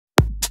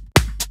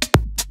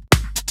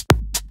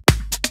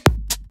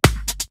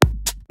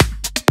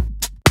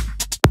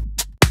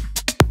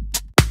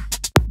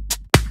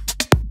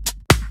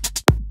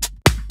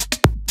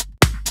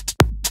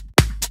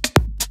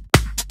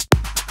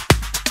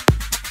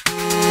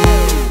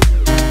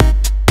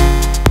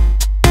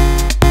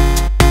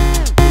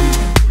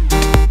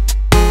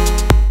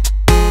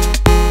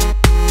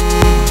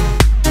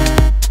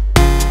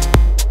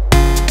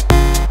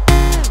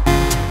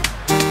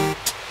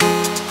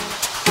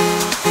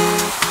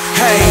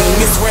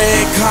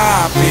red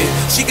carpet.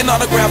 She can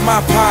autograph my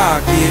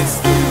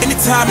pockets.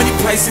 Anytime, any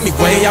place,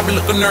 anyway, I be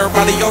looking at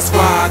everybody else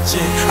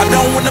watching. I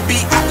don't wanna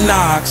be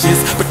obnoxious,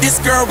 but this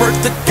girl worth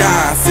the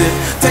gossip.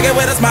 Take it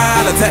with a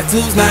smile, her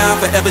tattoos now,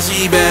 forever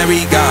she be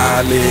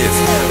regardless.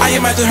 I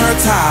imagine her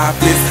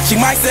topless, she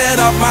might set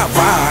up my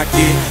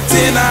rocket.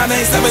 10, 9,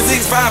 8, 7,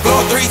 6, 5,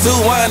 4, 3, 2,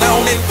 1,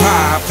 on and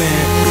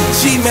poppin'.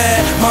 She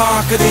mad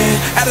marketing,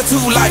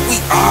 attitude like we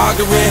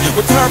arguing.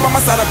 With her by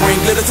my side, I bring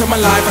glitter to my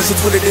life. I should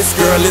Twitter, this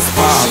girl is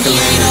sparkling. She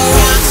ain't a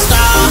rock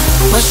star,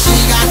 but she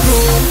got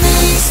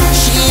groupies.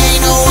 She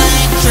ain't no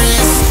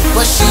actress,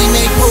 but she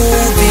make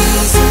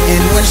movies.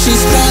 And when she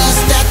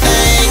strutts that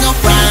thing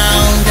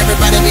around,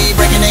 everybody be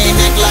breaking their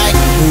neck like,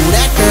 who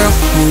that girl,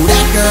 who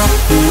that girl,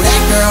 who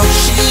that girl.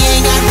 She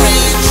ain't got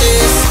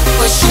riches,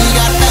 but she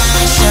got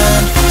fashion.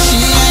 She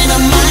ain't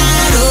a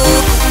model,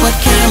 but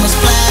cameras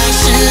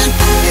flashing.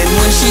 And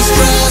when she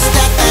struts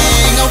that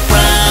thing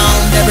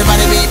around,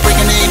 everybody be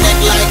breaking their neck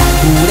like,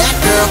 who that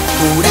girl,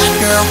 who that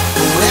girl,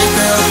 who that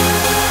girl.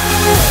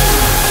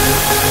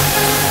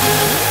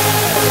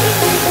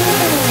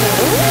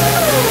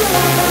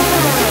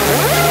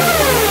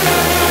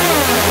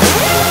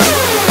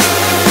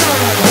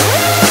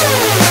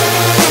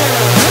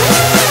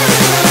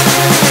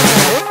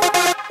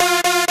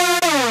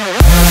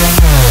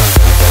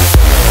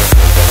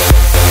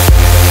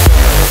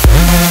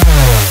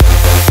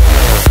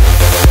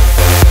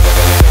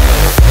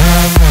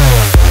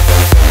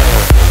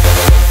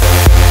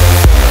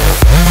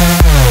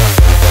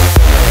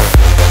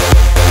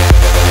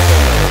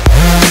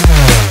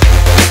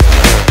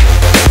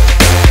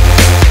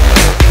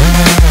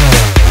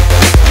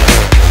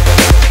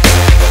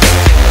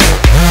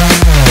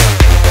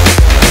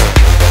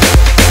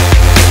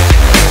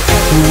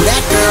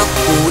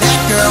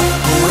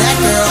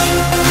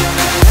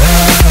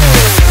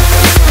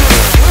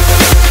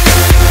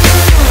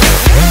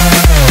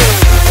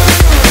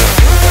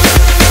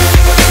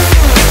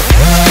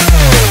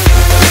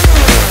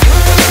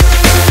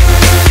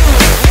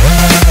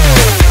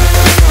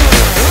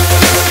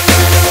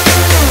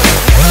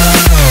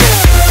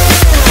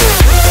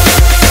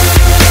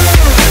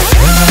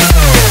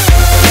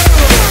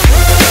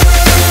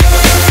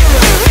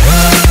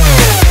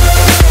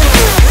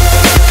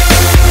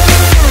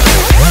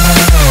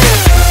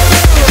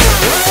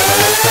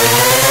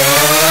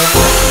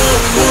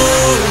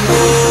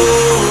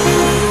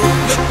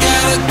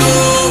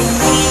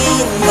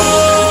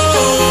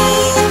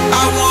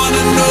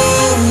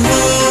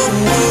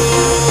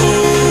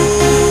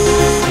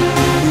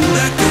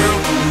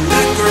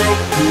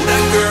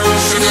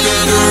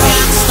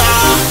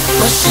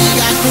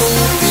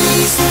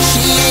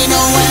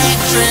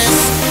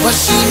 But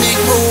she make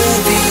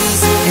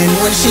movies, and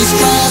when she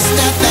struts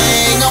that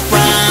thing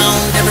around,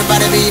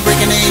 everybody be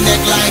breaking their neck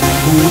like,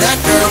 who that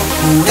girl,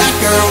 who that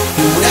girl,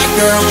 who that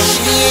girl.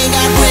 She ain't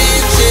got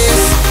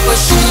riches, but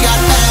she got